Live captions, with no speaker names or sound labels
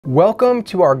Welcome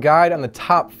to our guide on the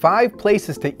top 5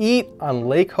 places to eat on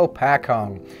Lake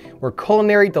Hopatcong, where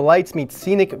culinary delights meet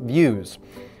scenic views.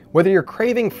 Whether you're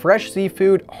craving fresh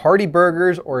seafood, hearty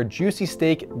burgers, or a juicy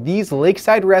steak, these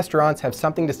lakeside restaurants have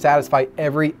something to satisfy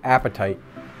every appetite.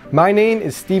 My name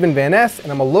is Stephen Van Ness,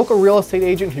 and I'm a local real estate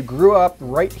agent who grew up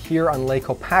right here on Lake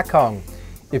Hopatcong.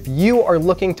 If you are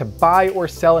looking to buy or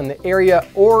sell in the area,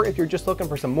 or if you're just looking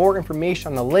for some more information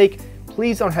on the lake,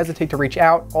 please don't hesitate to reach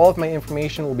out. All of my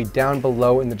information will be down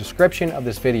below in the description of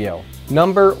this video.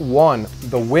 Number 1,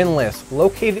 The Windlass.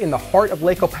 Located in the heart of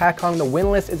Lake Hopatcong, The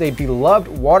Windlass is a beloved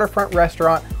waterfront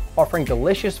restaurant offering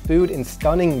delicious food and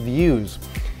stunning views.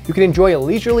 You can enjoy a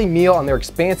leisurely meal on their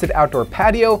expansive outdoor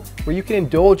patio, where you can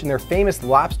indulge in their famous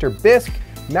lobster bisque,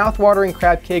 mouth-watering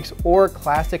crab cakes, or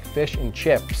classic fish and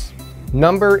chips.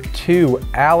 Number 2,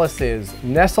 Alice's.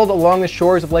 Nestled along the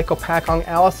shores of Lake Hopatcong,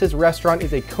 Alice's restaurant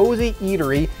is a cozy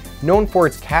eatery known for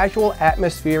its casual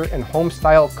atmosphere and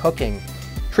home-style cooking.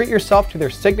 Treat yourself to their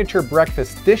signature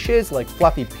breakfast dishes like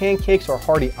fluffy pancakes or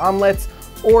hearty omelets,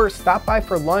 or stop by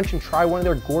for lunch and try one of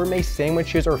their gourmet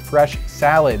sandwiches or fresh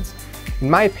salads. In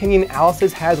my opinion,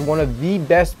 Alice's has one of the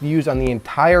best views on the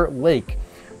entire lake.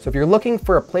 So if you're looking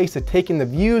for a place to take in the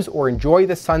views or enjoy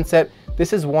the sunset,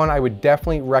 this is one I would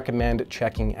definitely recommend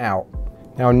checking out.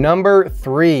 Now, number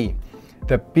 3,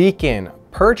 The Beacon.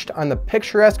 Perched on the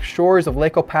picturesque shores of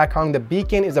Lake Hopatcong, The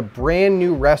Beacon is a brand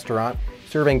new restaurant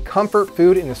serving comfort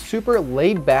food in a super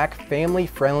laid-back,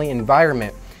 family-friendly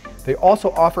environment. They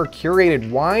also offer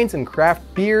curated wines and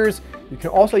craft beers. You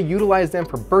can also utilize them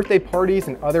for birthday parties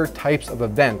and other types of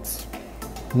events.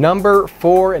 Number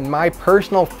 4, and my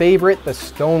personal favorite, The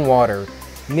Stonewater.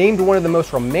 Named one of the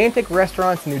most romantic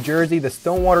restaurants in New Jersey, The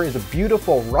Stonewater is a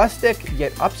beautiful, rustic,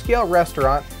 yet upscale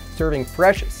restaurant serving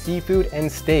fresh seafood and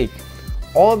steak.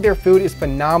 All of their food is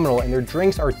phenomenal and their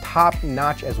drinks are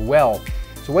top-notch as well.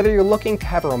 So whether you're looking to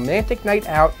have a romantic night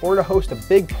out or to host a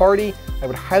big party, I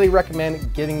would highly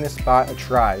recommend giving this spot a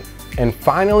try. And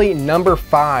finally, number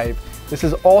 5. This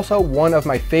is also one of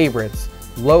my favorites,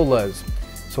 Lola's.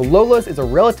 So Lola's is a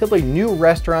relatively new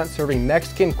restaurant serving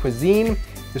Mexican cuisine.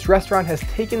 This restaurant has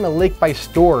taken the lake by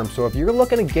storm, so if you're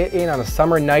looking to get in on a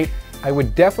summer night, I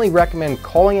would definitely recommend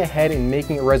calling ahead and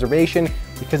making a reservation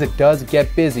because it does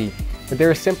get busy. But there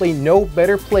is simply no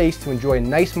better place to enjoy a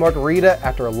nice margarita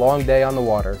after a long day on the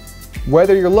water.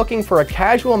 Whether you're looking for a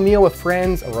casual meal with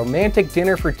friends, a romantic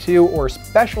dinner for 2, or a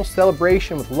special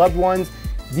celebration with loved ones,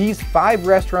 these 5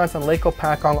 restaurants on Lake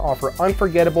Hopatcong offer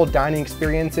unforgettable dining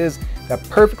experiences that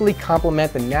perfectly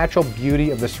complement the natural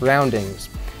beauty of the surroundings.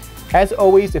 As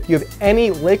always, if you have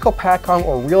any Lake Hopatcong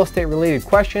or real estate related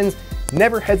questions,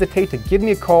 never hesitate to give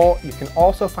me a call. You can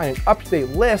also find an up-to-date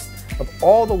list of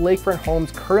all the lakefront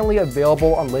homes currently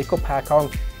available on Lake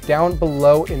Hopatcong down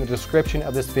below in the description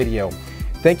of this video.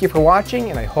 Thank you for watching,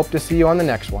 and I hope to see you on the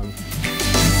next one.